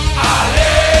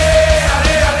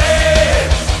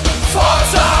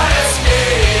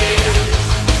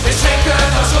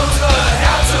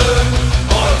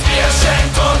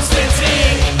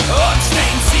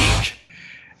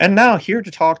And now here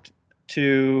to talk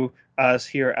to us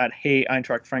here at Hey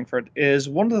Eintracht Frankfurt is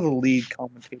one of the lead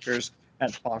commentators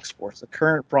at Fox Sports, the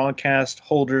current broadcast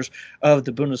holders of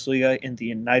the Bundesliga in the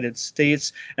United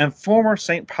States, and former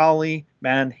St. Pauli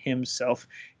man himself,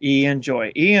 Ian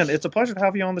Joy. Ian, it's a pleasure to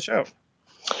have you on the show.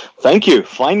 Thank you.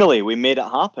 Finally, we made it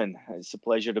happen. It's a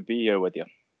pleasure to be here with you.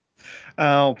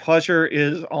 Pleasure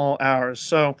is all ours.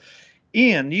 So,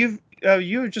 Ian, you've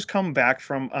just come back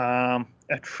from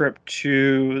a trip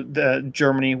to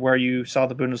Germany where you saw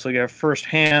the Bundesliga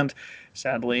firsthand.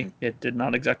 Sadly, it did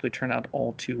not exactly turn out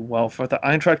all too well for the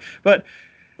Eintracht. But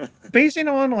basing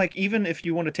on even if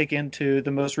you want to take into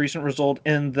the most recent result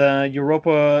in the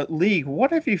Europa League,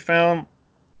 what have you found?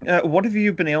 What have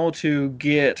you been able to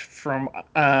get from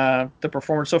the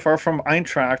performance so far from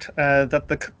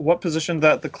Eintracht? What position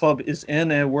that the club is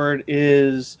in and where it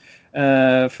is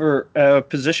for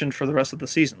positioned for the rest of the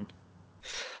season?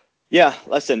 Yeah,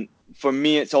 listen. For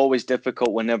me, it's always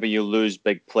difficult whenever you lose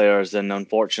big players, and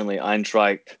unfortunately,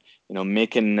 Eintracht,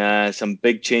 making some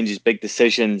big changes, big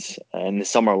decisions in the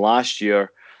summer last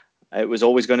year. It was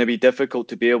always going to be difficult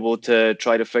to be able to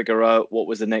try to figure out what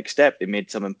was the next step. They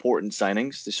made some important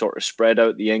signings to sort of spread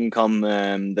out the income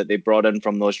that they brought in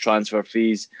from those transfer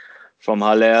fees from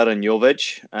Haller and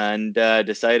Jovic, and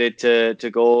decided to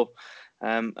go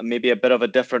maybe a bit of a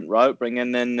different route,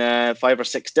 bringing in 5 or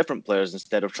 6 different players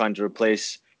instead of trying to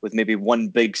replace with maybe one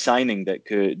big signing that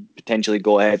could potentially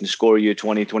go ahead and score you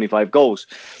 20, 25 goals.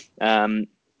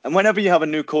 And whenever you have a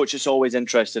new coach, it's always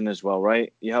interesting as well,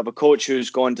 right? You have a coach who's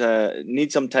going to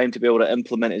need some time to be able to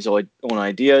implement his own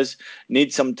ideas,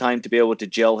 need some time to be able to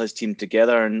gel his team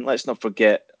together. And let's not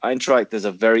forget, Eintracht is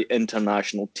a very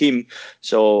international team.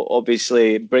 So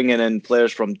obviously bringing in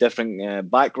players from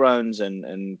different backgrounds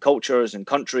and cultures and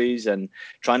countries and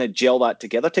trying to gel that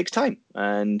together takes time.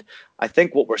 And I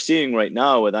think what we're seeing right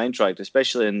now with Eintracht,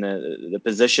 especially in the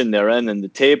position they're in the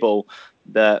table,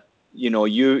 that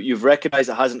you've recognized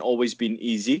it hasn't always been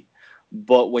easy,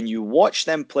 but when you watch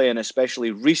them play, and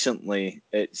especially recently,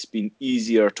 it's been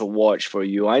easier to watch for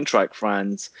you Eintracht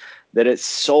fans, that it's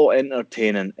so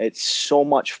entertaining. It's so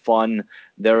much fun.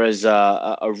 There is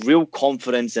a real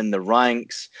confidence in the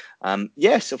ranks.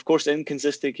 Yes, of course,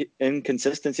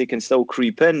 inconsistency can still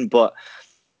creep in, but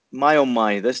my oh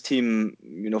my, this team,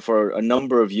 for a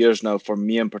number of years now, for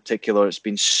me in particular, it's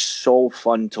been so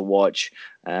fun to watch.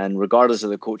 And regardless of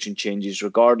the coaching changes,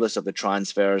 regardless of the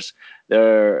transfers,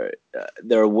 their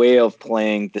way of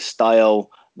playing, the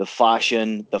style, the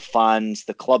fashion, the fans,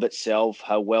 the club itself,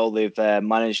 how well they've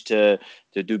managed to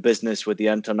do business with the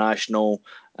international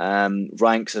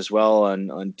ranks as well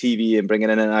on TV and bringing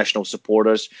in international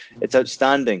supporters. It's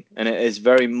outstanding, and it is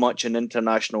very much an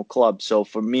international club. So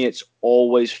for me, it's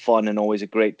always fun and always a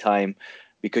great time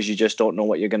because you just don't know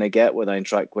what you're going to get with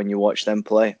Eintracht when you watch them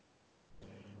play.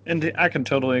 And I can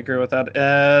totally agree with that.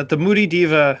 The Moody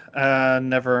Diva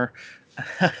never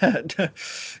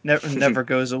never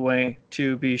goes away,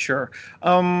 to be sure.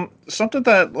 Something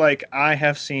that I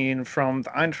have seen from the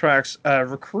Eintracht's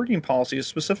recruiting policies,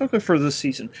 specifically for this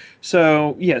season.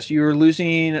 So yes, you're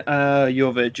losing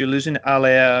Jovic, you're losing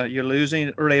Alea, you're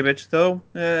losing Rebic. Though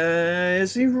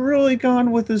is he really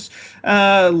gone with his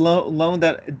loan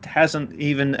that hasn't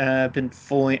even been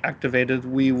fully activated?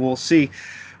 We will see.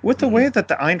 With the way that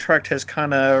the Eintracht has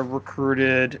kind of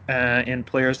recruited in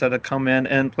players that have come in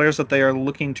and players that they are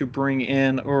looking to bring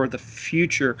in or the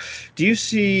future, do you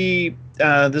see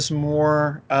this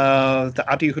more the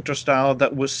Adi Hütter style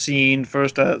that was seen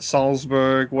first at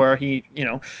Salzburg, where he,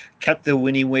 kept the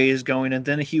winning ways going, and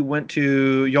then he went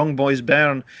to Young Boys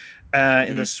Bern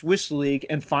in the Swiss league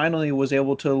and finally was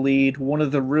able to lead one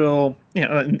of the real,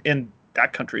 in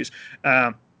that country's.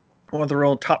 One of the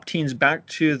real top teams back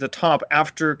to the top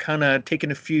after kind of taking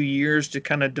a few years to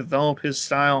kind of develop his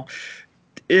style.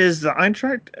 Is the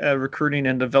Eintracht recruiting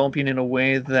and developing in a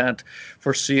way that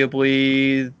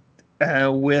foreseeably,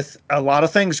 with a lot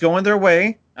of things going their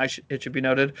way, it should be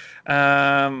noted,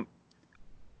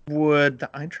 would the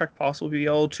Eintracht possibly be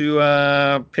able to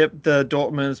pip the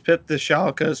Dortmunds, pip the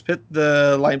Schalkes, pip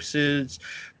the Leipzigs,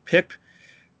 pip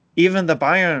even the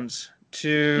Bayerns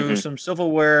to some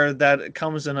silverware that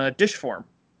comes in a dish form?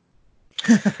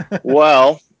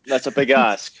 Well, that's a big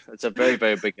ask. It's a very,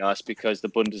 very big ask because the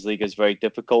Bundesliga is very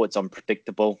difficult. It's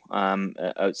unpredictable.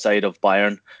 Outside of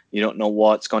Bayern, you don't know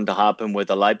what's going to happen with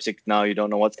the Leipzig now. You don't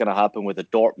know what's going to happen with the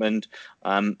Dortmund.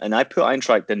 And I put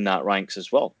Eintracht in that ranks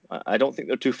as well. I don't think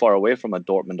they're too far away from a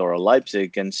Dortmund or a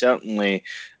Leipzig, and certainly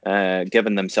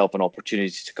given themselves an opportunity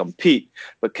to compete.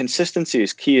 But consistency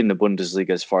is key in the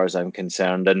Bundesliga, as far as I'm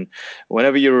concerned. And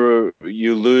whenever you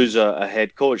lose a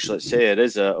head coach, let's say it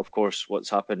is, of course, what's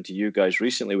happened to you guys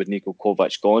recently with Niko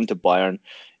Kovac going to Bayern,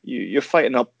 you're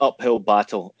fighting an uphill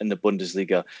battle in the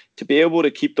Bundesliga. To be able to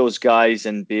keep those guys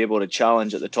and be able to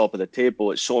challenge at the top of the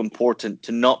table, it's so important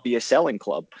to not be a selling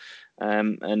club.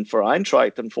 And for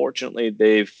Eintracht, unfortunately,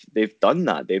 they've done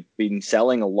that. They've been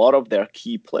selling a lot of their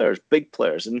key players, big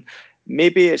players, and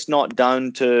maybe it's not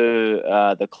down to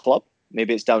the club.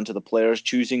 Maybe it's down to the players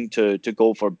choosing to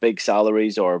go for big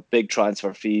salaries or big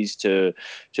transfer fees to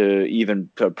even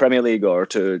Premier League or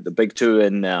to the Big Two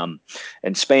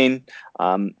in Spain.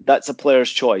 That's a player's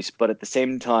choice, but at the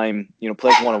same time,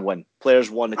 players want to win.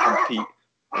 Players want to compete.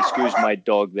 Excuse my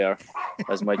dog there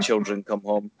as my children come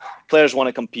home. Players want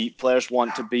to compete. Players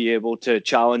want to be able to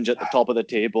challenge at the top of the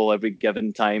table every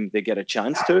given time they get a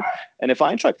chance to. And if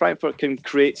Eintracht Frankfurt can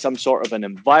create some sort of an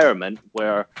environment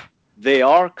where they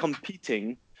are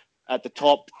competing at the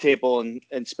top table, and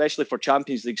especially for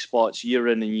Champions League spots year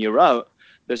in and year out,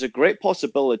 there's a great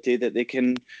possibility that they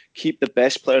can keep the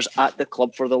best players at the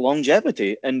club for the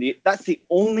longevity. And that's the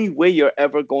only way you're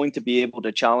ever going to be able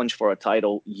to challenge for a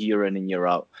title year in and year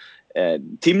out.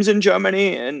 Teams in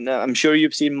Germany, and I'm sure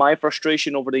you've seen my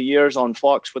frustration over the years on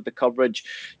Fox with the coverage,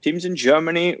 teams in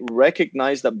Germany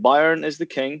recognize that Bayern is the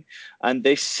king and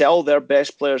they sell their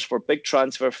best players for big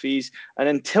transfer fees. And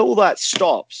until that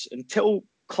stops, until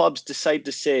clubs decide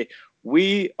to say,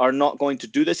 we are not going to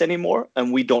do this anymore,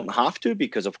 and we don't have to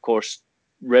because, of course,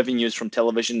 revenues from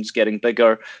television is getting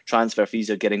bigger, transfer fees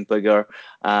are getting bigger.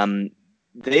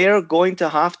 They're going to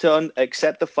have to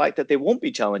accept the fact that they won't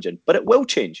be challenging, but it will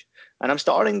change. And I'm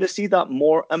starting to see that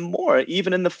more and more,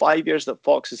 even in the 5 years that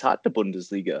Fox has had the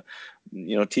Bundesliga.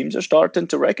 Teams are starting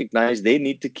to recognize they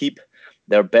need to keep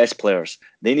their best players.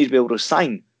 They need to be able to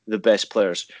sign the best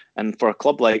players. And for a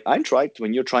club like Eintracht,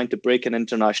 when you're trying to break an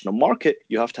international market,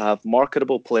 you have to have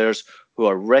marketable players who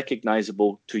are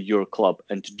recognizable to your club.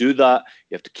 And to do that,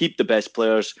 you have to keep the best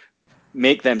players,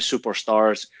 make them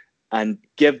superstars, and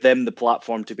give them the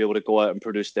platform to be able to go out and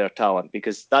produce their talent,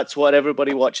 because that's what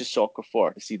everybody watches soccer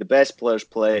for, to see the best players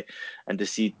play and to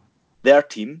see their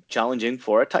team challenging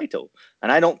for a title.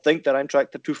 And I don't think that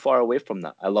Eintracht are too far away from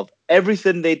that. I love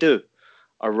everything they do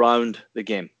around the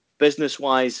game.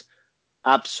 Business-wise,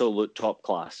 absolute top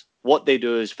class. What they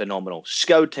do is phenomenal.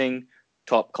 Scouting,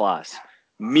 top class.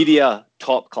 Media,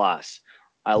 top class.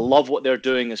 I love what they're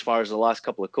doing as far as the last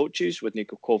couple of coaches with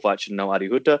Niko Kovac and now Adi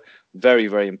Hütter. Very,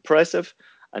 very impressive.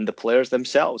 And the players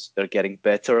themselves, they're getting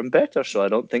better and better. So I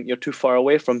don't think you're too far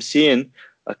away from seeing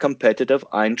a competitive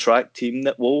Eintracht team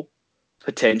that will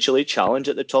potentially challenge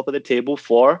at the top of the table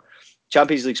for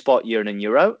Champions League spot year in and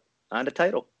year out and a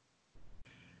title.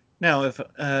 Now, if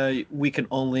we can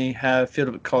only have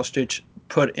Filip Kostic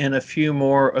put in a few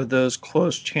more of those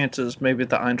close chances, maybe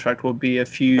the Eintracht will be a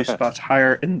few spots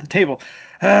higher in the table.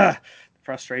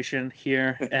 Frustration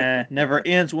here never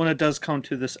ends when it does come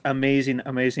to this amazing,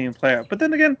 amazing player. But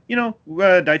then again,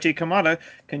 Daichi Kamada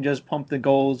can just pump the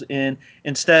goals in.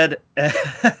 Instead,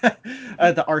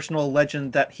 the Arsenal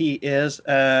legend that he is,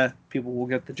 people will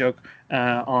get the joke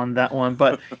on that one.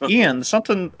 But Ian,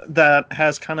 something that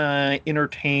has kind of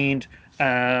entertained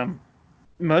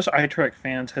most Eintracht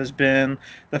fans has been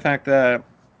the fact that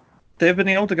they've been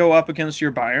able to go up against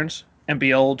your Bayerns and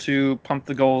be able to pump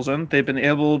the goals in. They've been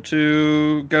able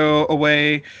to go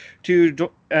away to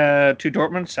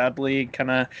Dortmund, sadly, kind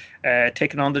of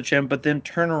taking on the gym, but then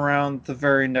turn around the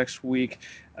very next week.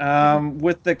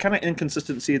 With the kind of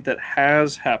inconsistency that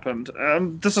has happened,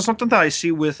 this is something that I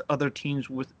see with other teams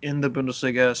within the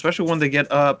Bundesliga, especially when they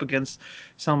get up against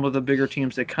some of the bigger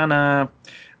teams. They kind of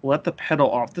let the pedal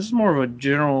off. This is more of a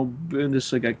general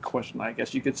Bundesliga question, I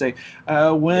guess you could say.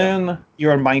 When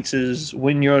your Mainzes,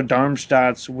 when your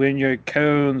Darmstadts, when your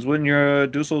Kölns, when your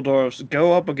Dusseldorfs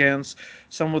go up against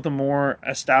some of the more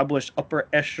established upper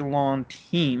echelon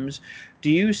teams, do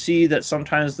you see that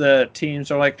sometimes the teams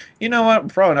are like, you know what, I'm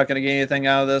probably not going to get anything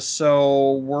out of this,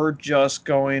 so we're just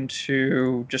going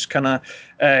to just kind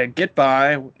of get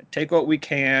by, take what we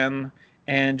can,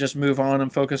 and just move on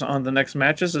and focus on the next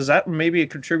matches? Is that maybe a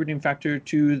contributing factor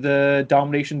to the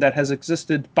domination that has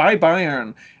existed by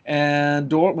Bayern and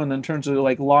Dortmund in terms of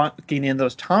like locking in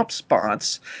those top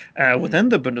spots within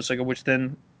the Bundesliga, which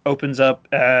then opens up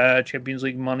Champions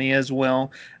League money as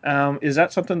well? Is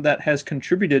that something that has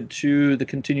contributed to the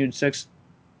continued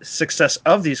success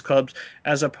of these clubs,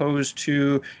 as opposed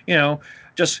to,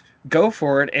 just go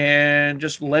for it and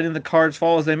just letting the cards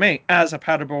fall as they may. As a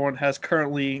Paderborn has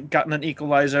currently gotten an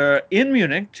equalizer in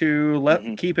Munich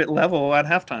to keep it level at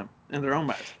halftime in their own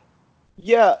match.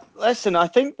 Yeah, listen, I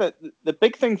think that the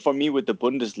big thing for me with the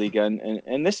Bundesliga,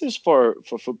 and this is for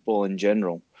football in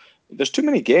general, there's too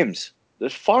many games.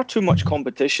 There's far too much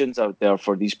competitions out there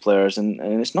for these players, and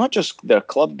it's not just their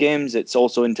club games, it's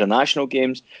also international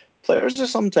games. Players are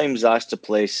sometimes asked to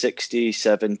play 60,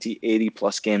 70, 80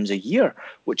 plus games a year,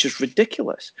 which is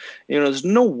ridiculous. There's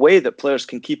no way that players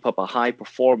can keep up a high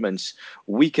performance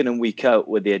week in and week out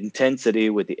with the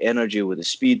intensity, with the energy, with the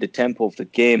speed, the tempo of the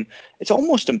game. It's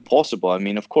almost impossible. I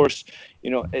mean, of course,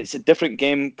 it's a different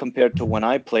game compared to when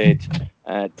I played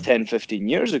 10, 15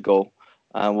 years ago.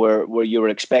 Where you were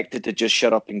expected to just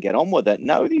shut up and get on with it.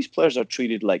 Now these players are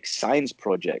treated like science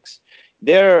projects.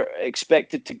 They're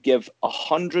expected to give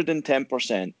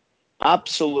 110%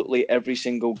 absolutely every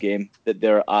single game that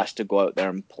they're asked to go out there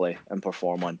and play and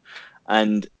perform on.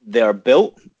 And they are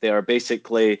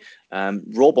basically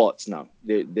robots now.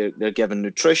 They're given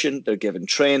nutrition, they're given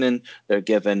training, they're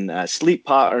given sleep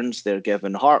patterns, they're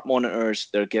given heart monitors,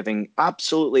 they're giving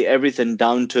absolutely everything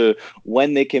down to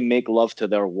when they can make love to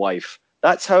their wife.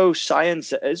 That's how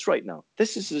science it is right now.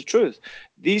 This is the truth.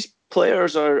 These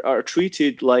players are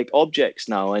treated like objects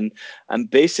now, and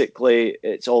basically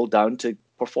it's all down to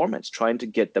performance, trying to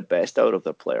get the best out of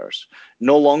their players.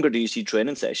 No longer do you see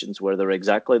training sessions where they're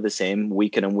exactly the same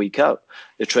week in and week out.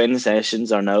 The training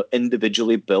sessions are now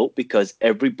individually built because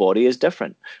everybody is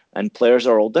different and players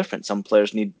are all different. Some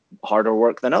players need harder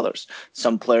work than others.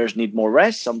 Some players need more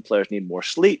rest. Some players need more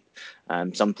sleep.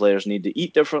 Some players need to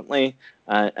eat differently.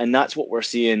 And that's what we're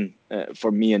seeing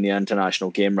for me in the international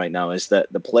game right now, is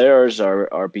that the players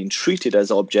are being treated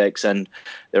as objects and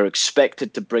they're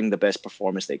expected to bring the best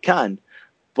performance they can.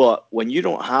 But when you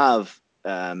don't have,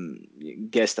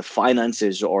 the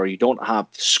finances, or you don't have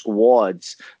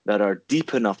squads that are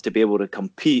deep enough to be able to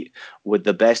compete with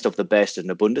the best of the best in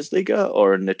the Bundesliga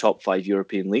or in the top 5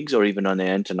 European leagues or even on the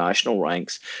international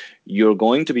ranks, you're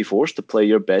going to be forced to play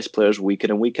your best players week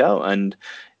in and week out. And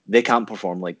they can't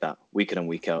perform like that week in and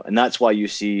week out. And that's why you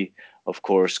see, of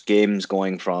course, games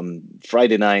going from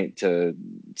Friday night to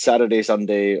Saturday,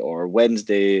 Sunday, or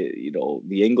Wednesday,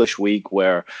 the English week,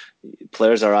 where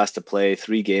players are asked to play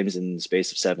 3 games in the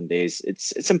space of 7 days.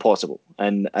 It's impossible.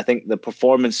 And I think the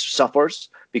performance suffers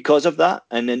because of that.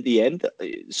 And in the end,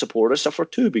 supporters suffer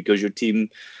too, because your team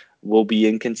will be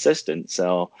inconsistent.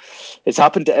 So it's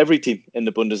happened to every team in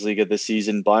the Bundesliga this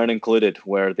season, Bayern included,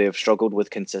 where they've struggled with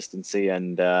consistency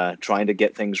and trying to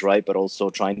get things right, but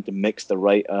also trying to mix the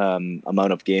right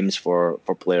amount of games for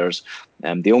players.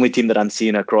 The only team that I'm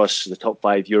seeing across the top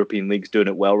 5 European leagues doing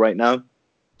it well right now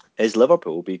is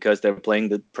Liverpool, because they're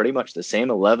playing pretty much the same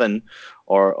 11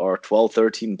 or 12,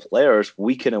 13 players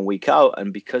week in and week out.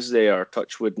 And because they are,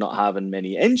 touch wood, not having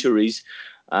many injuries,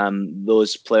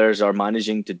 those players are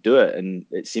managing to do it. And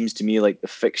it seems to me like the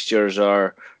fixtures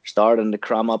are starting to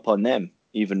cram up on them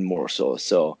even more so.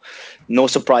 So no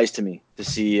surprise to me to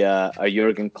see a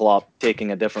Jurgen Klopp taking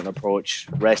a different approach,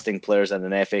 resting players in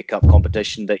an FA Cup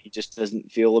competition that he just doesn't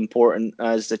feel important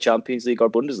as the Champions League or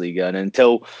Bundesliga. And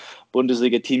until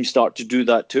Bundesliga teams start to do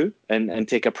that too, and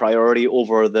take a priority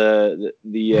over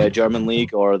the German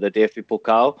league or the DFB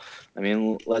Pokal, I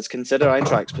mean, let's consider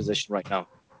Eintracht's position right now.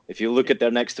 If you look at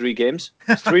their next 3 games,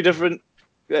 it's 3 different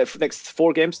next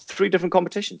 4 games, 3 different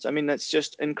competitions. I mean, that's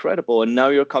just incredible. And now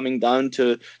you're coming down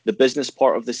to the business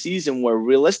part of the season, where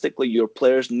realistically your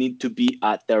players need to be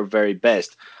at their very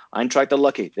best. Eintracht are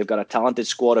lucky. They've got a talented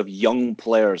squad of young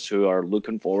players who are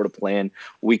looking forward to playing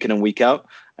week in and week out.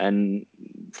 And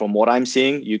from what I'm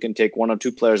seeing, you can take 1 or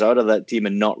 2 players out of that team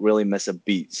and not really miss a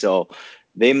beat. So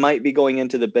they might be going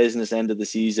into the business end of the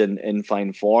season in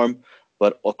fine form.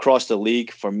 But across the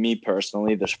league, for me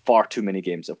personally, there's far too many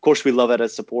games. Of course, we love it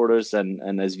as supporters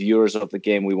and as viewers of the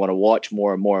game. We want to watch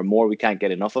more and more and more. We can't get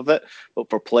enough of it.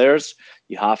 But for players,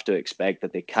 you have to expect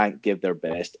that they can't give their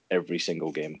best every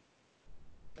single game.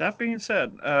 That being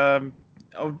said, a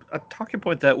talking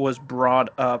point that was brought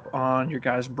up on your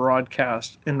guys'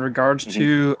 broadcast in regards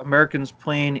to Americans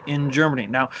playing in Germany.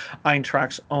 Now,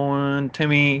 Eintracht's own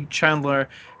Timmy Chandler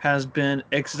has been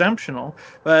exceptional,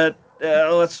 but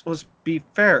let's be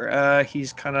fair.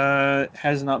 He's kind of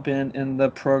has not been in the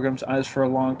program's eyes for a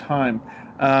long time.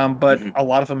 But a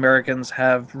lot of Americans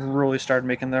have really started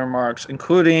making their marks,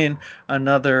 including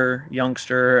another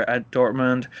youngster at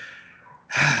Dortmund,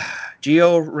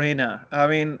 Gio Reyna. I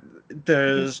mean,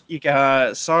 you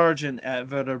got Sargent at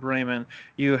Werder Bremen,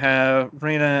 you have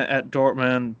Reina at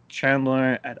Dortmund,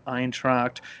 Chandler at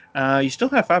Eintracht. You still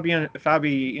have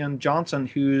Fabian Johnson,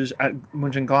 who's at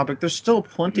Mönchengladbach. There's still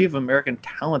plenty of American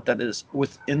talent that is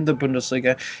within the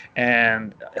Bundesliga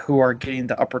and who are getting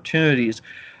the opportunities.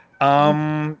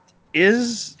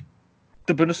 Is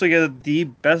the Bundesliga the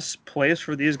best place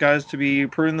for these guys to be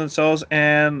proving themselves,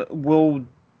 and will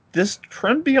this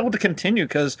trend be able to continue?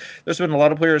 Because there's been a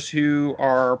lot of players who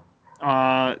are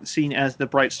seen as the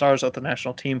bright stars of the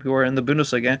national team who are in the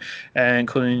Bundesliga,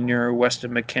 including your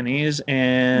Weston McKennies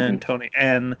and Tony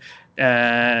Adams.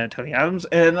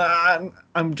 And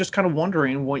I'm just kind of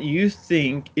wondering what you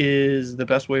think is the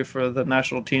best way for the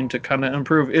national team to kind of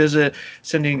improve. Is it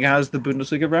sending guys the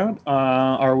Bundesliga route?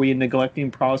 Are we neglecting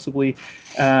possibly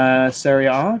Serie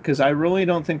A? Because I really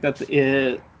don't think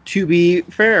that to be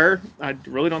fair, I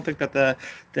really don't think that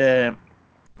the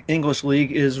English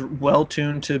league is well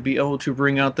tuned to be able to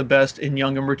bring out the best in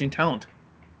young emerging talent.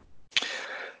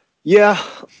 Yeah,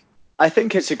 I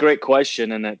think it's a great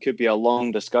question, and it could be a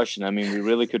long discussion. I mean, we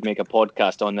really could make a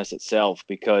podcast on this itself,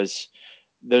 because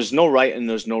there's no right and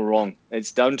there's no wrong.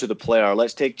 It's down to the player.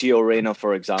 Let's take Gio Reyna,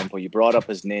 for example. You brought up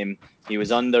his name. He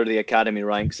was under the academy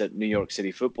ranks at New York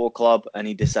City Football Club, and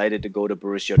he decided to go to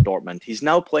Borussia Dortmund. He's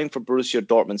now playing for Borussia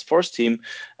Dortmund's first team,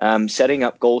 setting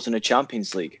up goals in the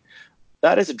Champions League.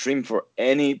 That is a dream for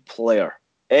any player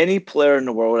in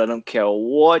the world. I don't care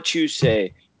what you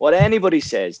say, what anybody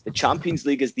says. The Champions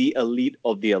League is the elite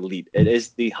of the elite. It is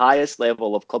the highest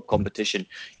level of club competition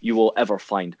you will ever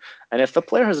find. And if a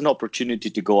player has an opportunity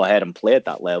to go ahead and play at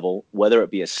that level, whether it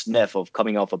be a sniff of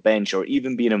coming off a bench or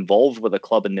even being involved with a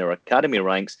club in their academy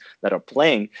ranks that are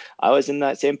playing, I was in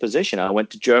that same position. I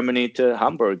went to Germany, to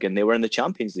Hamburg, and they were in the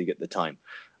Champions League at the time.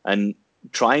 And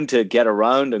trying to get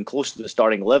around and close to the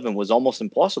starting 11 was almost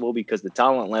impossible because the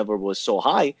talent level was so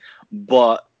high,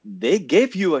 but they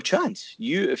gave you a chance.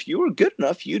 If you were good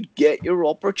enough, you'd get your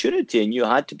opportunity, and you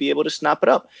had to be able to snap it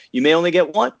up. You may only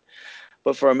get one,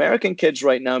 but for American kids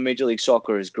right now, Major League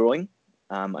Soccer is growing.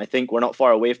 I think we're not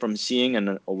far away from seeing,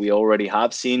 and we already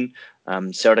have seen,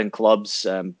 certain clubs,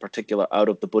 particular out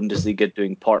of the Bundesliga,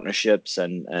 doing partnerships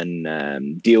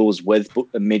and deals with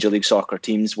Major League Soccer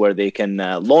teams where they can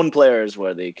loan players,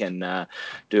 where they can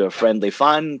do a friendly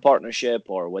fan partnership,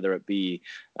 or whether it be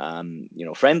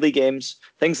friendly games,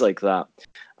 things like that.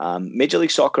 Major League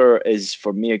Soccer is,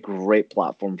 for me, a great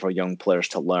platform for young players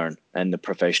to learn in the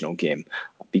professional game,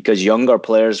 because younger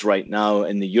players right now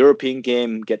in the European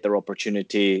game get their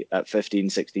opportunity at 15,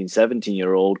 16,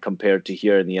 17-year-old, compared to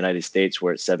here in the United States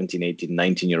where it's 17, 18,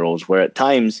 19-year-olds, where at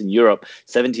times in Europe,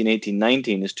 17, 18,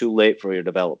 19 is too late for your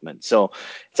development. So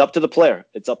it's up to the player.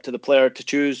 It's up to the player to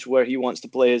choose where he wants to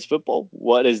play his football.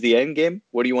 What is the end game?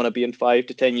 Where do you want to be in 5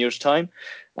 to 10 years' time?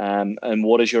 And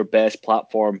what is your best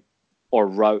platform or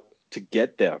route to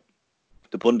get there?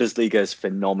 The Bundesliga is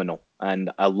phenomenal,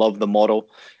 and I love the model.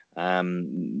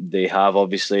 They have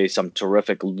obviously some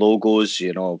terrific logos,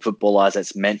 football as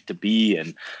it's meant to be,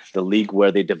 and the league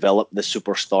where they develop the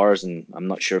superstars. And I'm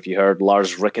not sure if you heard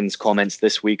Lars Ricken's comments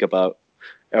this week about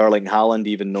Erling Haaland,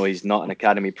 even though he's not an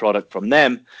academy product from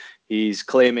them. He's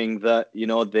claiming that,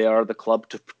 they are the club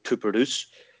to produce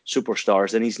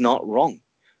superstars, and he's not wrong.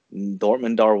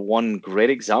 Dortmund are one great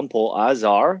example, as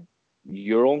are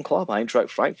your own club, Eintracht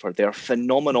Frankfurt. They're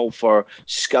phenomenal for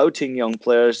scouting young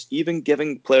players, even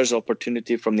giving players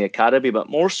opportunity from the academy, but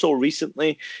more so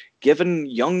recently, giving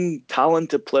young,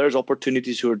 talented players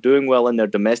opportunities who are doing well in their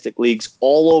domestic leagues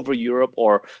all over Europe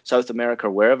or South America,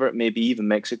 wherever it may be, even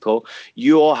Mexico.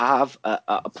 You all have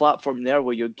a platform there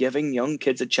where you're giving young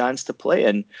kids a chance to play.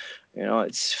 And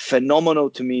it's phenomenal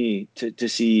to me to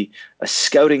see a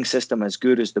scouting system as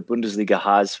good as the Bundesliga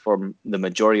has for the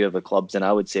majority of the clubs. And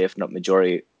I would say, if not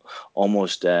majority,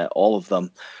 almost all of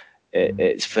them.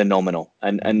 It's phenomenal.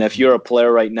 And if you're a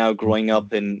player right now growing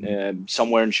up in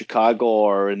somewhere in Chicago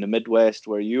or in the Midwest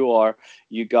where you are,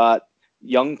 you got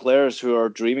young players who are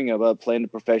dreaming about playing the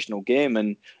professional game.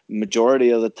 And majority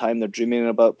of the time, they're dreaming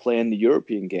about playing the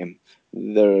European game.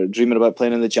 They're dreaming about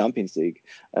playing in the Champions League.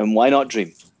 And why not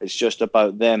dream? It's just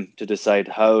about them to decide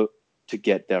how to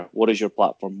get there. What is your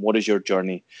platform? What is your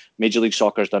journey? Major League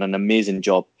Soccer has done an amazing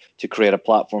job to create a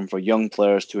platform for young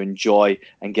players to enjoy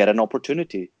and get an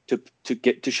opportunity to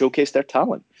get to showcase their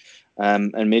talent.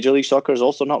 And Major League Soccer is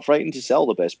also not frightened to sell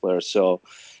the best players. So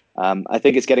I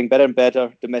think it's getting better and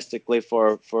better domestically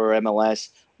for MLS.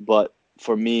 But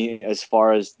for me, as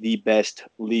far as the best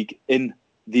league in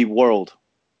the world,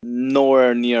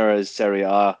 nowhere near as Serie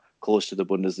A, close to the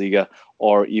Bundesliga,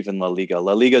 or even La Liga.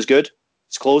 La Liga is good.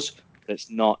 It's close. It's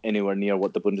not anywhere near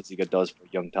what the Bundesliga does for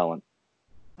young talent.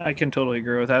 I can totally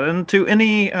agree with that. And to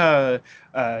any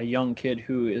young kid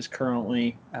who is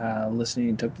currently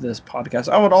listening to this podcast,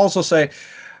 I would also say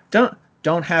don't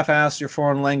don't half-ass your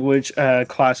foreign language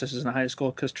classes in high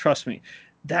school, because trust me,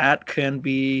 that can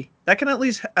at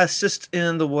least assist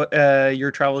in the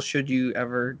your travels should you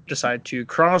ever decide to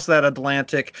cross that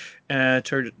Atlantic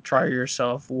to try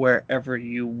yourself wherever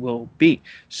you will be.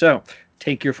 So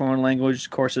take your foreign language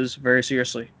courses very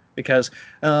seriously, because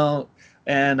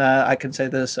and I can say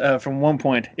this from one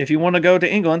point: if you want to go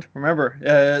to England, remember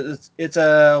it's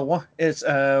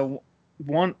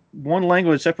one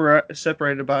language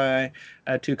separated by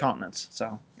two continents.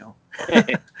 So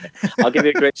I'll give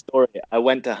you a great story. I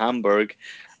went to Hamburg,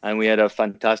 and we had a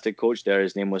fantastic coach there.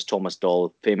 His name was Thomas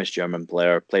Doll, famous German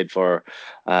player, played for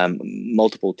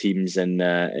multiple teams in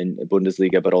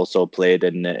Bundesliga, but also played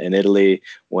in Italy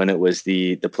when it was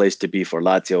the place to be for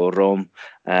Lazio, Rome.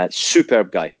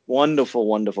 Superb guy, wonderful,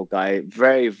 wonderful guy,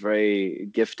 very, very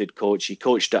gifted coach. He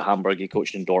coached at Hamburg, he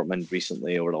coached in Dortmund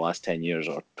recently over the last 10 years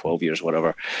or 12 years,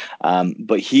 whatever.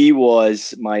 But he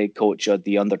was my coach at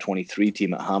the under-23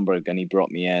 team at Hamburg, and he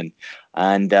brought me in.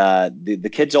 And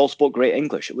the kids all spoke great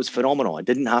English. It was phenomenal. I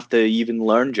didn't have to even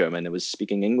learn German. It was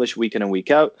speaking English week in and week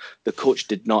out. The coach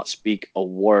did not speak a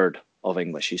word of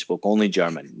English. He spoke only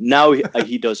German. Now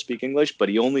he does speak English, but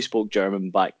he only spoke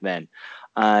German back then.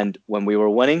 And when we were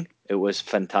winning, it was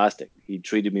fantastic. He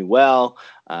treated me well.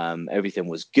 Everything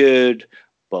was good.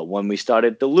 But when we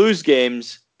started to lose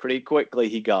games, pretty quickly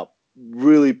he got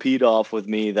really peed off with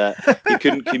me that he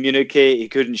couldn't communicate. He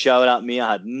couldn't shout at me.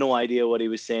 I had no idea what he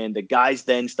was saying. The guys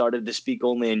then started to speak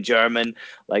only in German.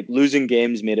 Like, losing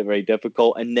games made it very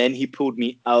difficult. And then he pulled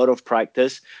me out of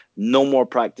practice. No more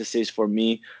practices for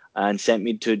me, and sent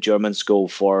me to German school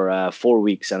for 4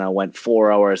 weeks. And I went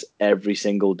 4 hours every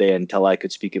single day until I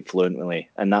could speak it fluently.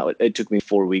 And it took me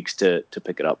 4 weeks to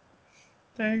pick it up.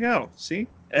 There you go. See,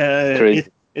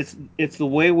 it's the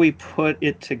way we put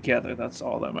it together. That's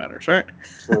all that matters, right?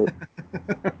 So,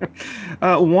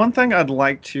 one thing I'd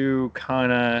like to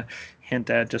kind of hint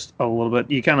at just a little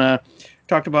bit. You kind of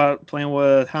talked about playing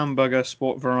with Hamburger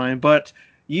Sportverein, but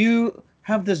you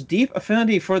have this deep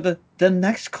affinity for the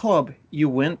next club you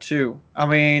went to. I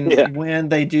mean, yeah. when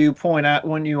they do point out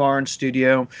when you are in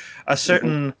studio, a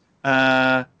certain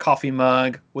coffee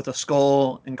mug with a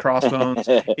skull and crossbones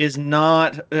is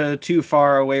not too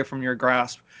far away from your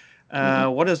grasp.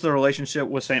 What is the relationship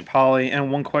with St. Pauli?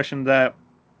 And one question that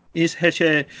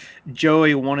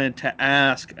Joey wanted to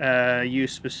ask you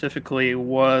specifically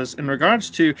was in regards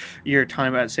to your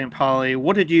time at St. Pauli.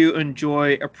 What did you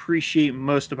appreciate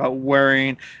most about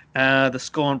wearing the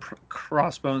skull and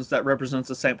crossbones that represents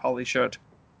the St. Pauli shirt?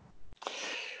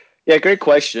 Yeah, great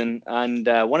question. And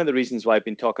one of the reasons why I've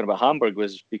been talking about Hamburg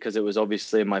was because it was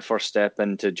obviously my first step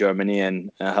into Germany,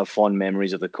 and I have fond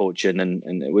memories of the coaching, and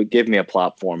it gave me a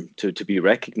platform to be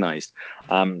recognized.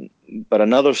 But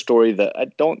another story that I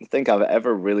don't think I've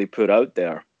ever really put out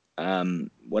there,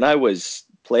 when I was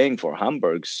playing for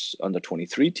Hamburg's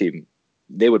under-23 team,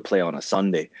 they would play on a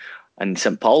Sunday, and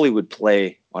St. Pauli would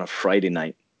play on a Friday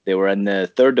night. They were in the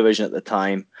third division at the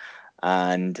time,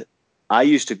 and I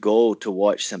used to go to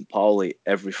watch St. Pauli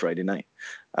every Friday night.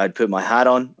 I'd put my hat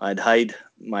on, I'd hide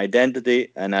my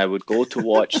identity, and I would go to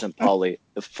watch St. Pauli.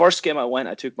 The first game I went,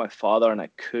 I took my father, and I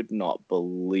could not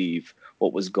believe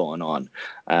what was going on.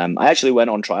 I actually went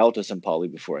on trial to St. Pauli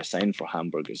before I signed for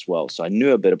Hamburg as well, so I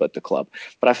knew a bit about the club.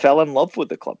 But I fell in love with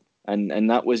the club. And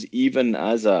that was even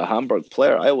as a Hamburg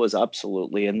player. I was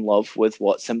absolutely in love with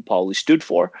what St. Pauli stood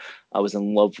for. I was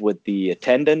in love with the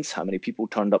attendance, how many people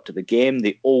turned up to the game,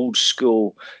 the old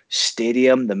school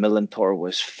stadium. The Millantor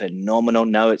was phenomenal.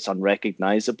 Now it's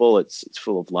unrecognizable. It's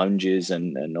full of lounges,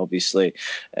 and obviously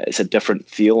it's a different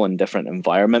feel and different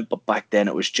environment. But back then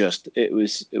it was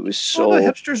so. Well,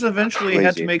 the hipsters eventually crazy.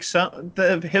 had to make some.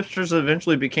 The hipsters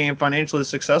eventually became financially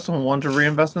successful and wanted to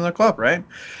reinvest in their club, right?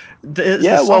 Is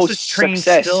the sausage train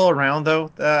still around, though?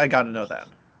 I got to know that.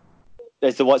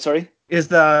 Is the what? Sorry. Is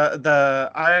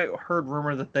the I heard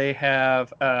rumor that they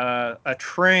have a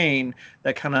train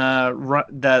that kind of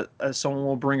that someone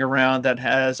will bring around that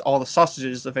has all the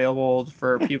sausages available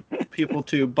for people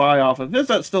to buy off of. Is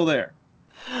that still there?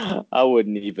 I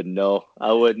wouldn't even know.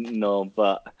 I wouldn't know,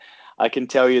 but I can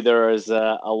tell you there is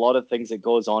a lot of things that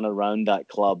goes on around that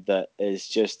club that is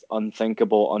just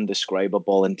unthinkable,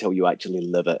 undescribable until you actually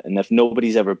live it. And if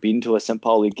nobody's ever been to a St.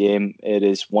 Pauli game, it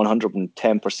is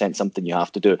 110% something you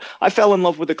have to do. I fell in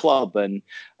love with the club, and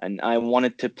I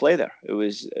wanted to play there.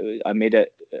 I made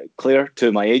it clear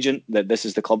to my agent that this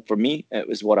is the club for me. It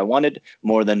was what I wanted,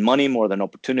 more than money, more than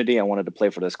opportunity. I wanted to play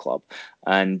for this club,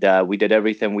 and we did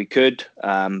everything we could.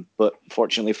 But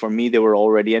fortunately for me, they were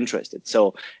already interested,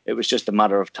 so it was just a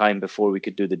matter of time before we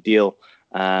could do the deal.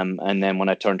 And then when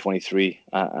I turned 23,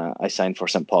 I signed for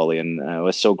St. Pauli, and I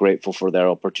was so grateful for their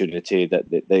opportunity that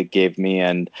they gave me.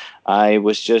 And I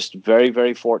was just very,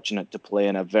 very fortunate to play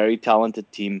in a very talented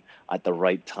team at the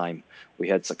right time. We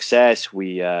had success.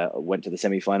 We went to the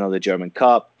semi-final of the German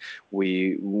Cup.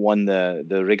 We won the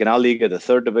Regionalliga, the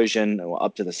third division,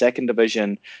 up to the second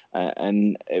division.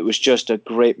 And it was just a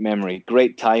great memory,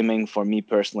 great timing for me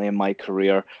personally in my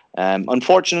career.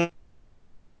 Unfortunately,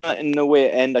 in no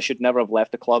way end. I should never have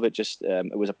left the club. It just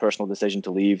it was a personal decision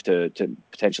to leave to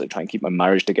potentially try and keep my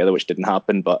marriage together, which didn't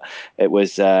happen. But it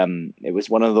was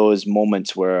one of those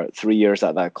moments where 3 years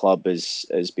at that club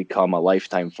has become a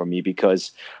lifetime for me,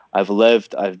 because I've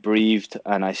lived, I've breathed,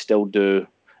 and I still do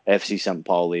FC St.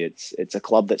 Pauli. It's a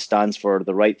club that stands for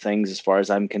the right things as far as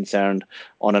I'm concerned,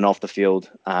 on and off the field.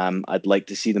 I'd like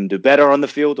to see them do better on the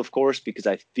field, of course, because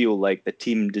I feel like the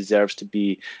team deserves to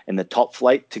be in the top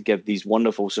flight to give these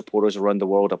wonderful supporters around the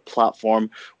world a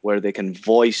platform where they can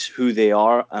voice who they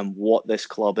are and what this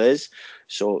club is.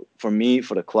 So for me,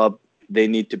 for the club, they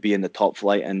need to be in the top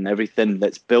flight, and everything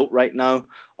that's built right now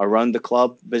around the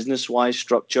club, business-wise,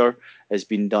 structure, has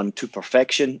been done to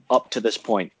perfection up to this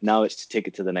point. Now it's to take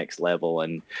it to the next level.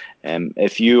 And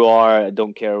if you are, I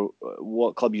don't care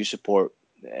what club you support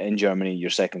in Germany, your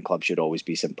second club should always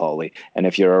be St. Pauli. And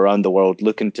if you're around the world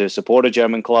looking to support a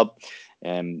German club,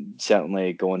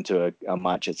 certainly going to a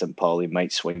match at St. Pauli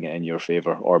might swing it in your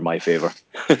favor or my favor.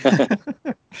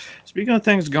 Speaking of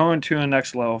things going to a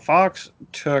next level, Fox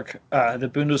took the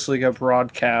Bundesliga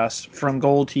broadcast from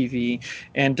Gold TV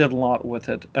and did a lot with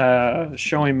it,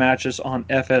 showing matches on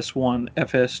FS1,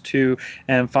 FS2,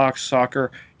 and Fox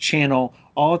Soccer channel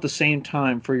all at the same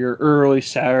time for your early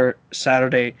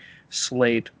Saturday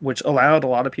slate, which allowed a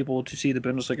lot of people to see the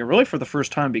Bundesliga really for the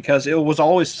first time, because it was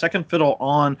always second fiddle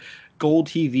on Gold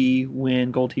TV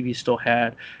when Gold TV still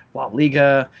had La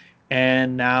Liga,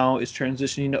 and now it's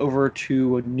transitioning over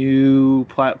to a new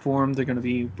platform. They're going to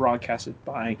be broadcasted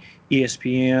by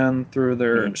ESPN through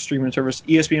their streaming service,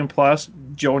 ESPN Plus,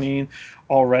 joining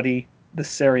already the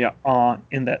Serie A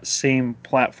in that same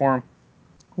platform.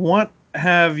 What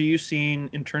have you seen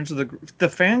in terms of the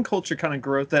fan culture kind of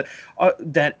growth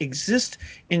that exists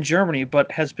in Germany but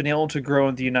has been able to grow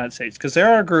in the United States? Because there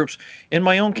are groups in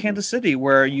my own Kansas City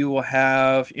where you will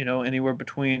have, anywhere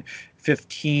between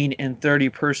 15 and 30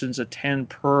 persons attend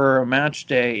per match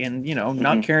day, and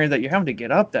not caring that you're having to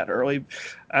get up that early,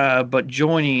 but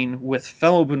joining with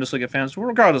fellow Bundesliga fans,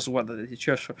 regardless of whether they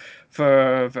cheer for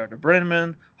Werder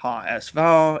Bremen,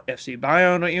 HSV, FC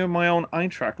Bayern, or even my own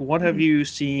Eintracht. What have you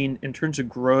seen in terms of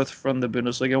growth from the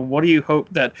Bundesliga? What do you hope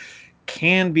that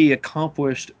can be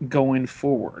accomplished going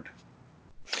forward?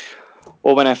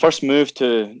 Well, when I first moved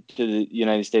to the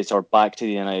United States, or back to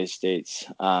the United States,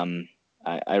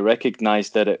 I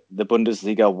recognized that the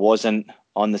Bundesliga wasn't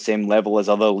on the same level as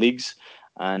other leagues,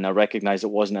 and I recognized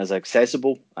it wasn't as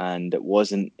accessible, and it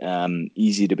wasn't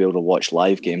easy to be able to watch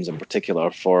live games, in particular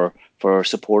for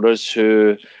supporters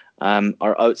who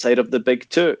are outside of the Big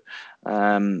Two,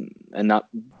 and that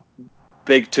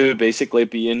Big Two basically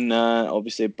being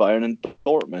obviously Bayern and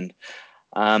Dortmund.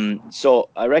 So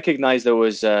I recognized there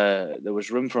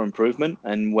was room for improvement,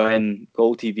 and when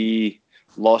Gold TV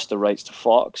lost the rights to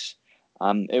Fox,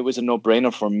 it was a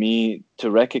no-brainer for me to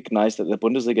recognize that the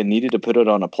Bundesliga needed to put it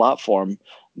on a platform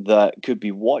that could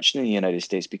be watched in the United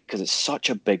States, because it's such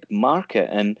a big market.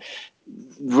 And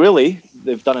really,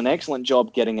 they've done an excellent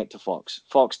job getting it to Fox.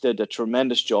 Fox did a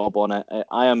tremendous job on it.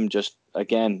 I am just,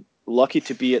 again, lucky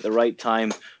to be at the right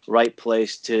time, right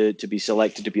place to be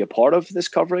selected to be a part of this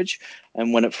coverage.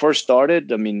 And when it first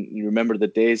started, I mean, you remember the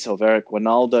days of Eric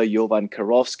Winalda, Jovan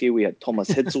Karofsky, we had Thomas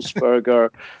Hitzelsberger.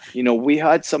 We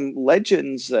had some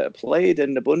legends that played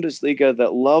in the Bundesliga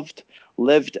that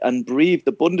lived and breathed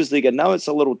the Bundesliga. Now it's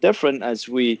a little different as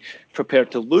we prepare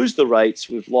to lose the rights.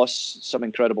 We've lost some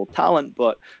incredible talent,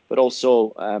 but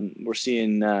also we're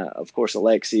seeing, of course,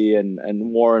 Alexi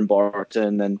and Warren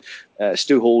Barton and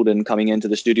Stu Holden coming into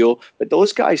the studio. But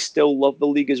those guys still love the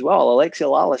league as well. Alexi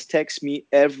Lalas texts me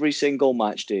every single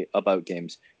match day about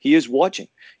games. He is watching.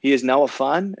 He is now a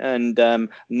fan, and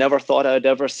never thought I'd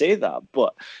ever say that.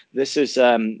 But this is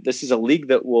a league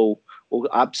that will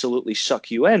absolutely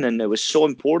suck you in. And it was so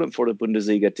important for the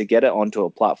Bundesliga to get it onto a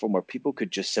platform where people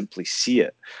could just simply see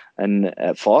it. And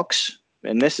at Fox,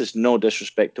 and this is no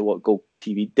disrespect to what Go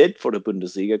TV did for the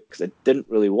Bundesliga, because I didn't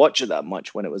really watch it that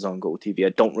much when it was on Go TV. I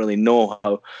don't really know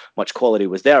how much quality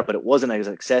was there, but it wasn't as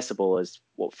accessible as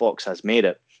what Fox has made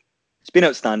it. It's been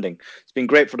outstanding. It's been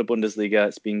great for the Bundesliga.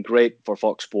 It's been great for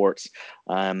Fox Sports.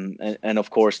 And of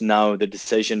course, now the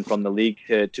decision from the league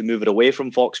to move it away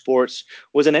from Fox Sports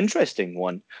was an interesting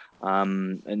one.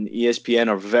 And ESPN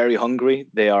are very hungry.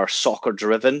 They are soccer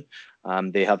driven.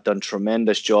 They have done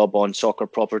tremendous job on soccer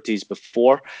properties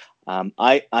before.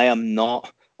 I am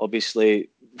not obviously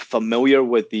familiar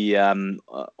with the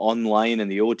online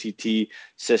and the OTT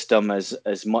system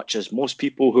as much as most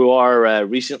people who are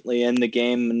recently in the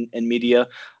game and media.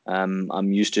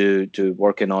 I'm used to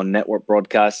working on network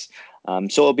broadcasts. So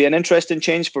it'll be an interesting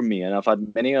change for me. And I've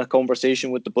had many a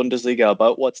conversation with the Bundesliga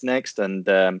about what's next. And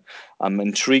I'm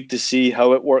intrigued to see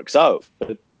how it works out.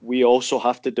 But we also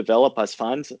have to develop as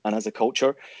fans and as a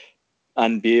culture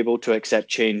and be able to accept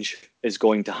change is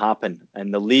going to happen.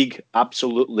 And the league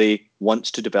absolutely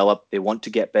wants to develop. They want to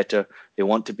get better. They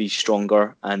want to be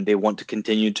stronger, and they want to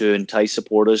continue to entice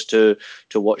supporters to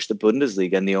watch the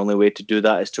Bundesliga. And the only way to do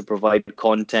that is to provide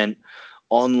content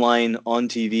online, on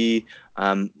TV,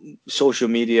 social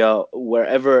media,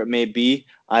 wherever it may be.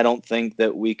 I don't think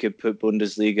that we could put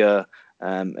Bundesliga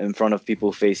in front of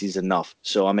people's faces enough.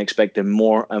 So I'm expecting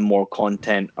more and more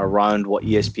content around what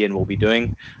ESPN will be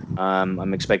doing.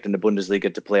 I'm expecting the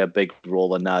Bundesliga to play a big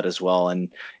role in that as well.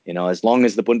 And, you know, as long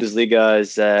as the Bundesliga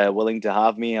is willing to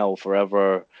have me, I'll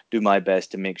forever do my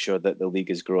best to make sure that the league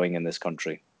is growing in this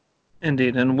country.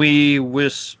 Indeed. And we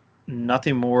wish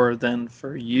nothing more than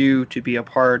for you to be a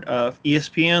part of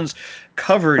ESPN's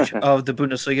coverage of the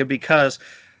Bundesliga, because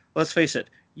let's face it,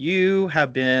 you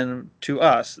have been, to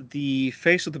us, the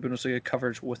face of the Bundesliga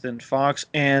coverage within Fox,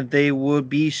 and they would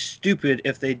be stupid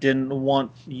if they didn't want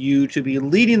you to be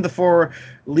leading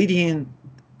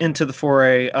into the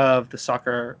foray of the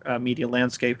soccer media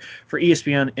landscape for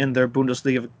ESPN in their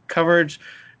Bundesliga coverage.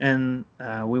 And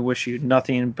we wish you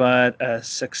nothing but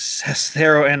success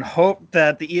there, and hope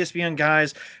that the ESPN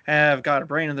guys have got a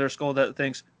brain in their skull that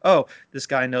thinks, oh, this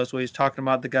guy knows what he's talking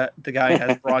about. The guy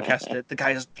has broadcasted it. The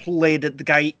guy has played it. The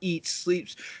guy eats,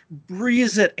 sleeps,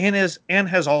 breathes it, and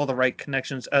has all the right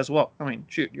connections as well. I mean,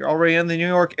 shoot, you're already in the New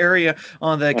York area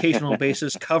on the occasional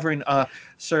basis covering a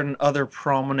certain other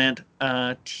prominent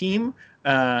team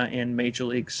in Major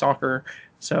League Soccer.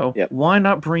 So Why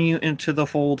not bring you into the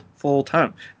fold full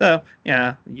time? So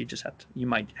yeah, you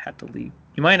might have to leave.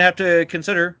 You might have to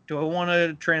consider: do I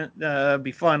want to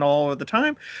be flying all over the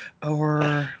time,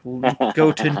 or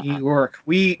go to New York?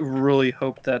 We really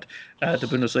hope that the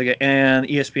Bundesliga and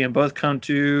ESPN both come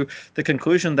to the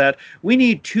conclusion that we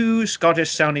need two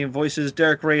Scottish-sounding voices.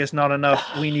 Derek Ray is not enough.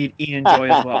 We need Ian Joy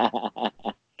as well.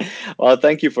 Well,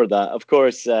 thank you for that. Of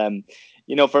course.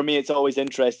 You know, for me, it's always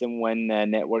interesting when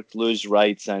networks lose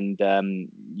rights, and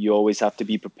you always have to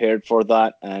be prepared for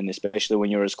that, and especially when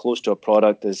you're as close to a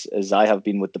product as I have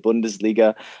been with the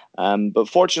Bundesliga. But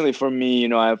fortunately for me, you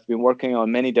know, I've been working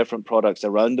on many different products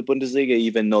around the Bundesliga,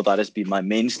 even though that has been my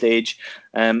main stage,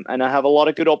 and I have a lot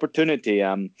of good opportunity.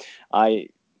 I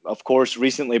of course,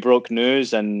 recently broke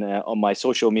news and on my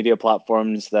social media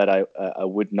platforms that I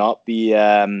would not be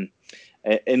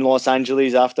in Los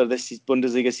Angeles after this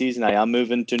Bundesliga season. I am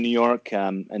moving to New York,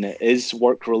 and it is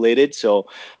work related. So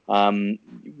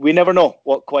we never know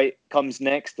what quite comes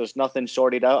next. There's nothing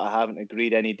sorted out. I haven't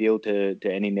agreed any deal to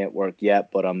any network yet,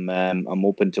 but I'm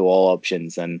open to all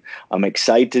options, and I'm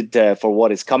excited for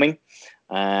what is coming.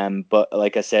 But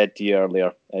like I said to you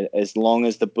earlier, as long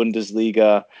as the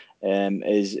Bundesliga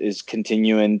is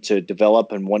continuing to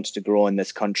develop and wants to grow in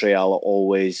this country, I'll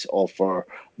always offer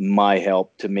my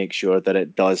help to make sure that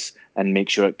it does, and make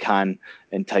sure it can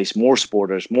entice more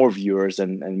supporters, more viewers,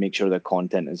 and make sure that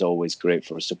content is always great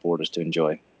for supporters to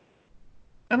enjoy.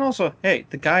 And also, hey,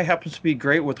 the guy happens to be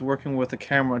great with working with the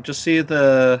camera. Just see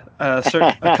a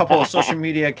couple of social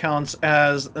media accounts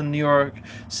as the New York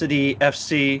City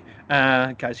FC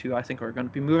guys who I think are going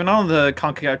to be moving on to the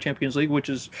CONCACAF Champions League, which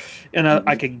is,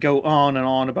 I could go on and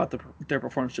on about their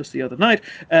performance just the other night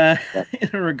in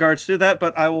regards to that,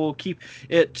 but I will keep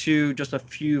it to just a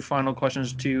few final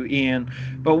questions to Ian.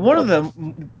 But one of the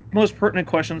most pertinent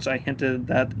questions, I hinted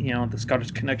that the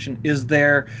Scottish connection is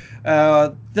there.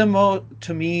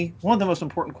 To me, one of the most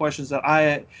important questions that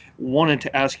I wanted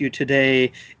to ask you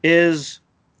today is,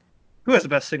 who has the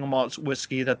best single malt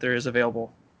whiskey that there is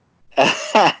available?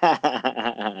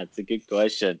 That's a good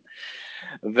question.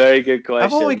 A very good question.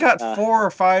 I've only got 4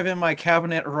 or 5 in my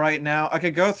cabinet right now. I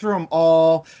could go through them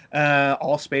all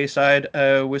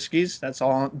Speyside whiskeys. That's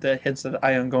all the hints that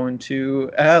I am going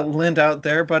to lend out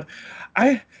there. But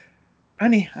I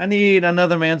I need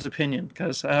another man's opinion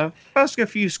because I've asked a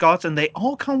few Scots and they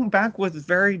all come back with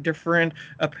very different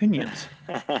opinions.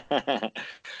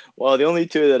 Well, the only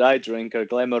two that I drink are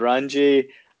Glenmorangie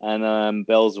and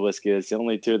Bell's whiskey. It's the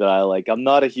only two that I like. I'm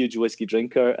not a huge whiskey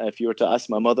drinker. If you were to ask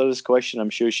my mother this question,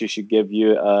 I'm sure she should give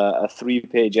you a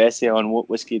 3-page essay on what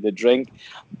whiskey to drink.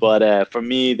 But for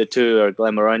me, the two are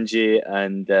Glenmorangie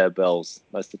and Bell's.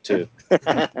 That's the two.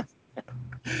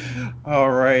 All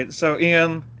right. So,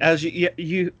 Ian, as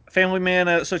you family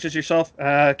man such as yourself,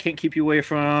 can't keep you away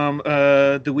from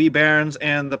the Wee Barons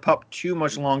and the pup too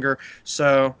much longer.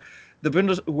 So,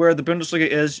 where the Bundesliga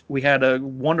is, we had a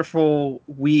wonderful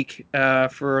week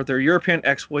for their European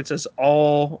exploits as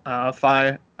all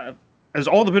five. As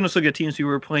all the Bundesliga teams who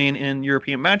were playing in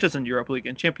European matches in Europa League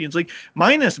and Champions League,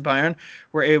 minus Bayern,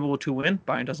 were able to win.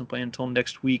 Bayern doesn't play until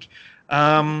next week.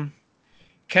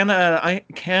 Can a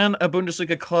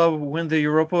Bundesliga club win the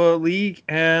Europa League?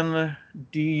 And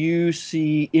do you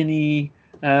see any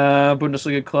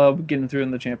Bundesliga club getting through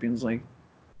in the Champions League?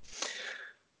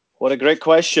 What a great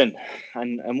question,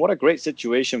 and what a great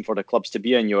situation for the clubs to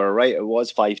be in. You are right; it was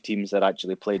 5 teams that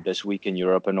actually played this week in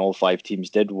Europe, and all 5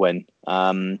 teams did win.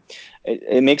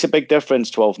 It makes a big difference,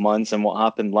 12 months, and what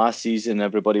happened last season.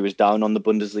 Everybody was down on the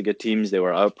Bundesliga teams; they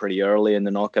were out pretty early in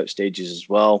the knockout stages as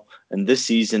well. And this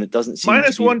season, it doesn't seem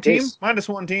minus to be one the team. case. Minus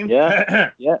one team. Yeah,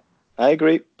 yeah, I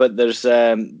agree. But there's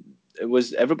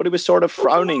everybody was sort of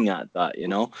frowning at that,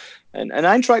 And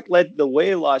Eintracht led the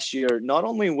way last year, not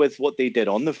only with what they did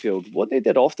on the field, what they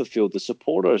did off the field, the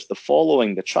supporters, the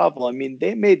following, the travel. I mean,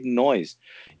 they made noise,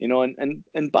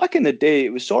 and back in the day,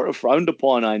 it was sort of frowned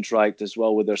upon Eintracht as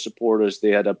well with their supporters.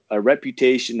 They had a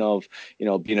reputation of,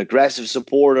 being aggressive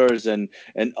supporters and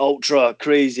ultra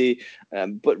crazy.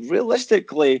 But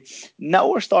realistically, now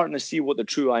we're starting to see what the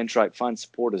true Eintracht fan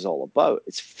support is all about.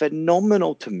 It's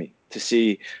phenomenal to me to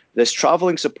see this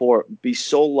traveling support be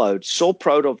so loud, so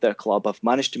proud of their club. I've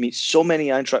managed to meet so many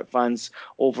Eintracht fans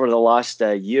over the last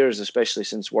years, especially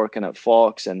since working at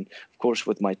Fox and, of course,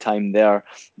 with my time there,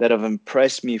 that have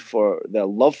impressed me for their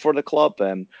love for the club.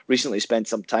 Recently spent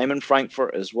some time in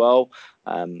Frankfurt as well,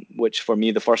 which for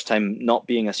me, the first time not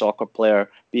being a soccer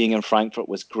player, being in Frankfurt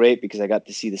was great because I got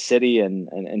to see the city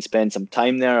and spend some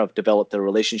time there. I've developed a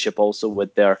relationship also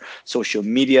with their social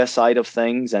media side of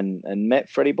things and met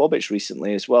Freddie Bobic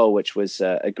recently as well, which was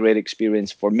a great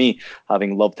experience for me,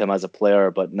 having loved him as a player,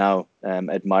 but now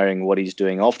admiring what he's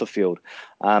doing off the field.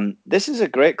 This is a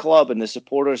great club, and the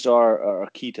supporters are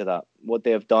key to that. What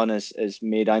they have done is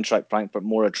made Eintracht Frankfurt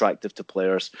more attractive to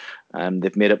players.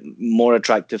 They've made it more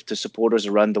attractive to supporters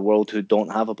around the world who don't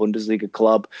have a Bundesliga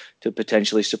club to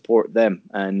potentially support them.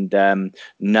 And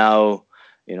now,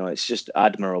 it's just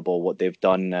admirable what they've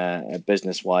done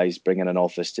business-wise, bringing an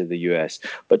office to the US.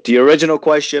 But to your original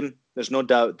question, there's no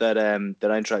doubt that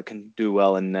Eintracht can do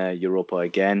well in Europa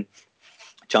again.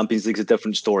 Champions League's a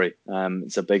different story.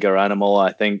 It's a bigger animal,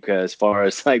 I think, as far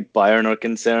as like Bayern are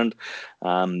concerned.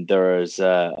 There's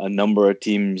a number of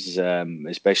teams,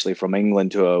 especially from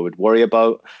England, who I would worry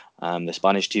about. The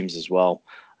Spanish teams as well.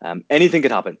 Anything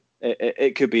could happen.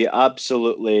 It could be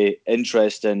absolutely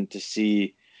interesting to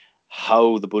see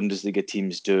how the Bundesliga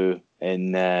teams do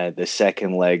in the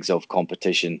second legs of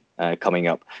competition coming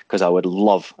up. Because I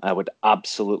would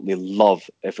absolutely love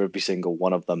if every single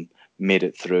one of them made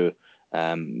it through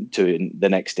to the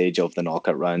next stage of the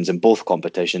knockout rounds in both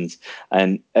competitions.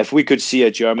 And if we could see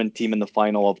a German team in the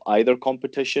final of either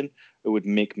competition, it would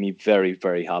make me very,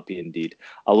 very happy indeed.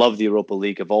 I love the Europa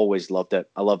League. I've always loved it.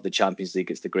 I love the Champions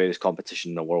League. It's the greatest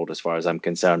competition in the world as far as I'm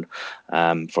concerned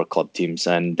for club teams.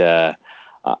 And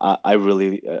I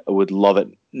really would love it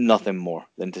nothing more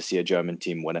than to see a German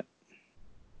team win it.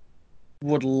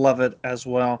 Would love it as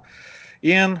well.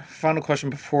 Ian, final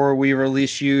question before we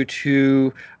release you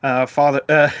to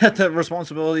the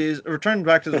responsibilities, return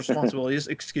back to the responsibilities,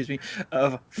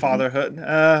 of fatherhood.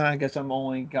 I guess I'm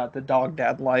only got the dog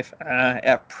dad life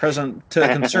at present to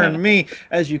concern me,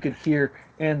 as you could hear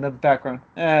in the background.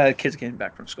 Kids getting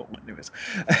back from school, anyways,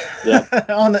 yeah.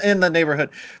 In the neighborhood.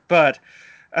 But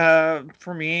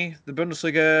for me, the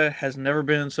Bundesliga has never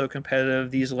been so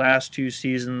competitive these last 2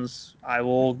 seasons. I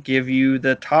will give you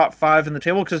the top 5 in the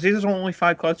table because these are only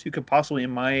 5 clubs who could possibly,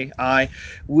 in my eye,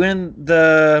 win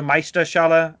the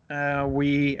Meisterschale.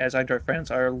 We, as Eintracht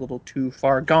fans, are a little too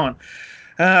far gone.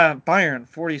 Bayern,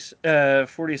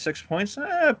 46 points,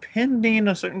 pending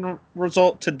a certain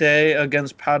result today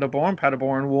against Paderborn.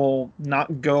 Paderborn will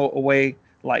not go away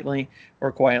lightly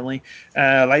or quietly.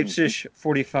 Leipzig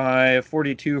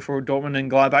 45-42 for Dortmund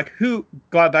and Gladbach, who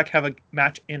Gladbach have a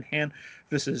match in hand.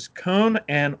 This is Köln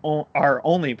and are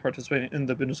only participating in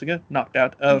the Bundesliga, knocked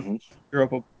out of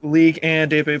Europa League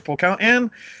and DFB Pokal, and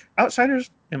outsiders,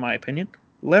 in my opinion,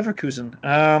 Leverkusen.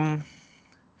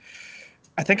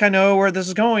 I think I know where this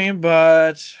is going,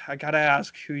 but I gotta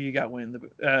ask who you got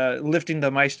lifting the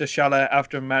Meisterschale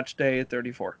after match day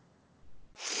 34.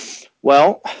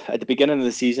 Well, at the beginning of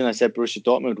the season, I said Borussia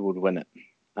Dortmund would win it,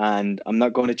 and I'm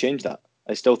not going to change that.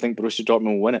 I still think Borussia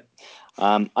Dortmund will win it.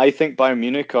 I think Bayern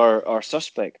Munich are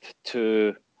suspect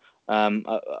to 2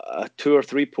 or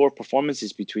 3 poor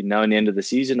performances between now and the end of the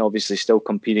season. Obviously, still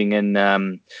competing in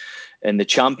the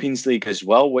Champions League as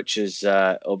well, which is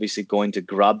obviously going to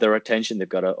grab their attention. They've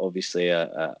got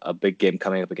a big game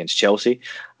coming up against Chelsea,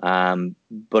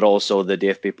 but also the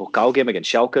DFB Pokal game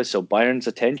against Schalke. So Bayern's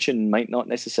attention might not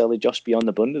necessarily just be on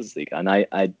the Bundesliga. And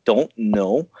I don't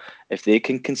know if they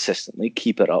can consistently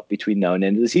keep it up between now and the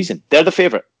end of the season. They're the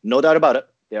favourite, no doubt about it.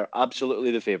 They're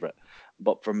absolutely the favourite.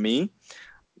 But for me,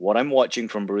 what I'm watching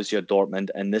from Borussia Dortmund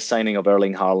and this signing of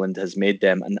Erling Haaland has made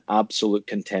them an absolute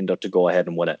contender to go ahead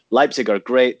and win it. Leipzig are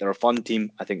great. They're a fun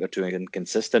team. I think they're too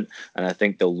inconsistent, and I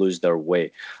think they'll lose their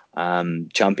way.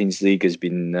 Champions League has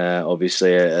been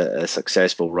obviously a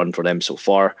successful run for them so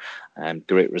far.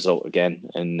 Great result again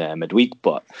in midweek,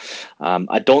 but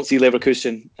I don't see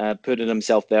Leverkusen putting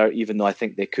themselves there, even though I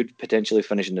think they could potentially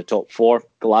finish in the top 4.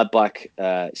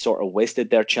 Gladbach sort of wasted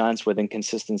their chance with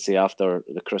inconsistency after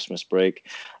the Christmas break,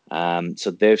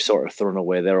 so they've sort of thrown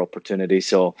away their opportunity.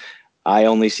 So I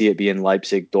only see it being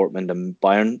Leipzig, Dortmund and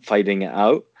Bayern fighting it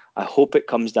out. I hope it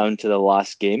comes down to the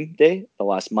last game day, the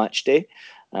last match day,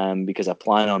 because I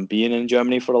plan on being in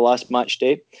Germany for the last match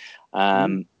day.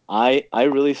 I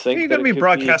really think you're going to be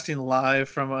broadcasting live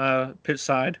from pitch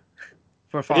side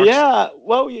for Fox. Yeah,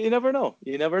 well, you never know.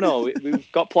 You never know.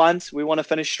 We've got plans. We want to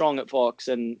finish strong at Fox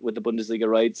and with the Bundesliga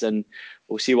rights, and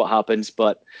we'll see what happens.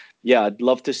 But yeah, I'd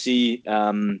love to see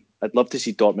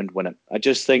Dortmund win it. I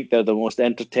just think they're the most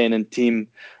entertaining team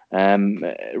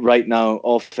right now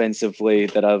offensively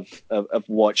that I've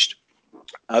watched,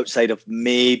 outside of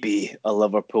maybe a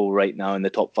Liverpool right now in the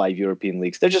top 5 European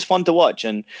leagues. They're just fun to watch,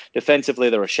 and defensively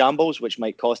they're a shambles, which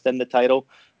might cost them the title.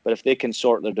 But if they can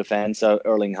sort their defence out,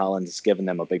 Erling Haaland has given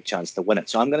them a big chance to win it.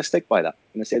 So I'm going to stick by that.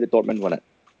 I'm going to say that Dortmund win it.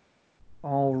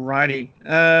 Alrighty.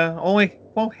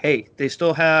 Hey, they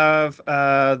still have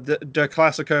the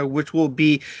Classico, which will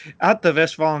be at the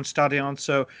Westfalenstadion,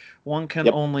 so one can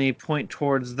only point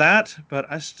towards that. But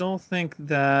I still think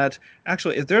that,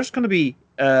 actually, if there's going to be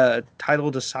a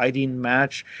title-deciding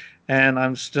match, and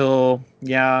I'm still,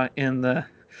 in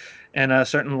a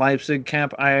certain Leipzig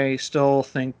camp, I still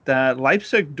think that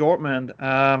Leipzig-Dortmund,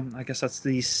 I guess that's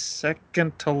the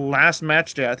second to last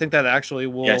match day. I think that actually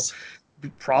will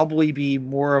probably be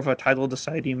more of a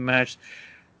title-deciding match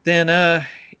than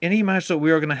any match that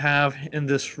we are going to have in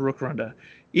this Rückrunde.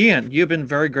 Ian, you've been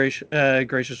very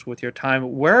gracious with your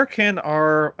time. Where can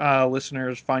our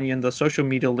listeners find you in the social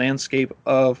media landscape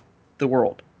of the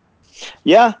world?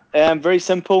 Yeah, very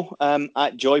simple.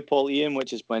 At Joy Paul Ian,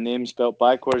 which is my name spelled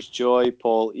backwards, Joy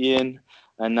Paul Ian,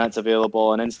 and that's available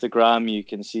on Instagram. You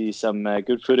can see some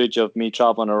good footage of me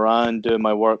traveling around doing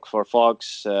my work for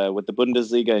Fox with the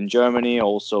Bundesliga in Germany,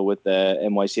 also with the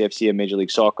NYCFC and Major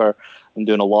League Soccer. I'm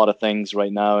doing a lot of things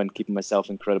right now and keeping myself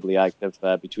incredibly active.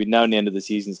 Between now and the end of the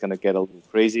season is going to get a little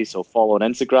crazy, so follow on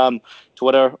Instagram,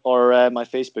 Twitter, or my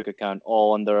Facebook account,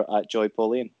 all under at Joy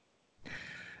Paul Ian.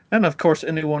 And, of course,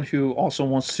 anyone who also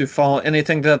wants to follow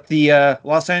anything that the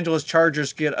Los Angeles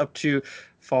Chargers get up to,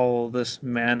 follow this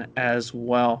man as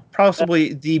well.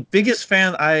 Possibly the biggest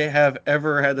fan I have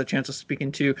ever had the chance of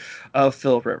speaking to of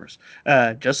Philip Rivers.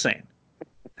 Just saying.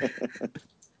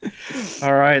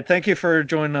 All right. Thank you for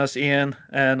joining us, Ian,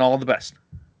 and all the best.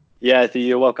 Yeah,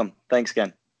 you're welcome. Thanks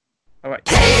again. All right.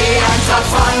 Hey, Eintracht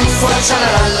Frankfurt, la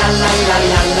la la la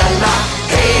la la la.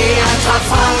 Hey, Eintracht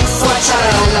Frankfurt, la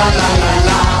la la la.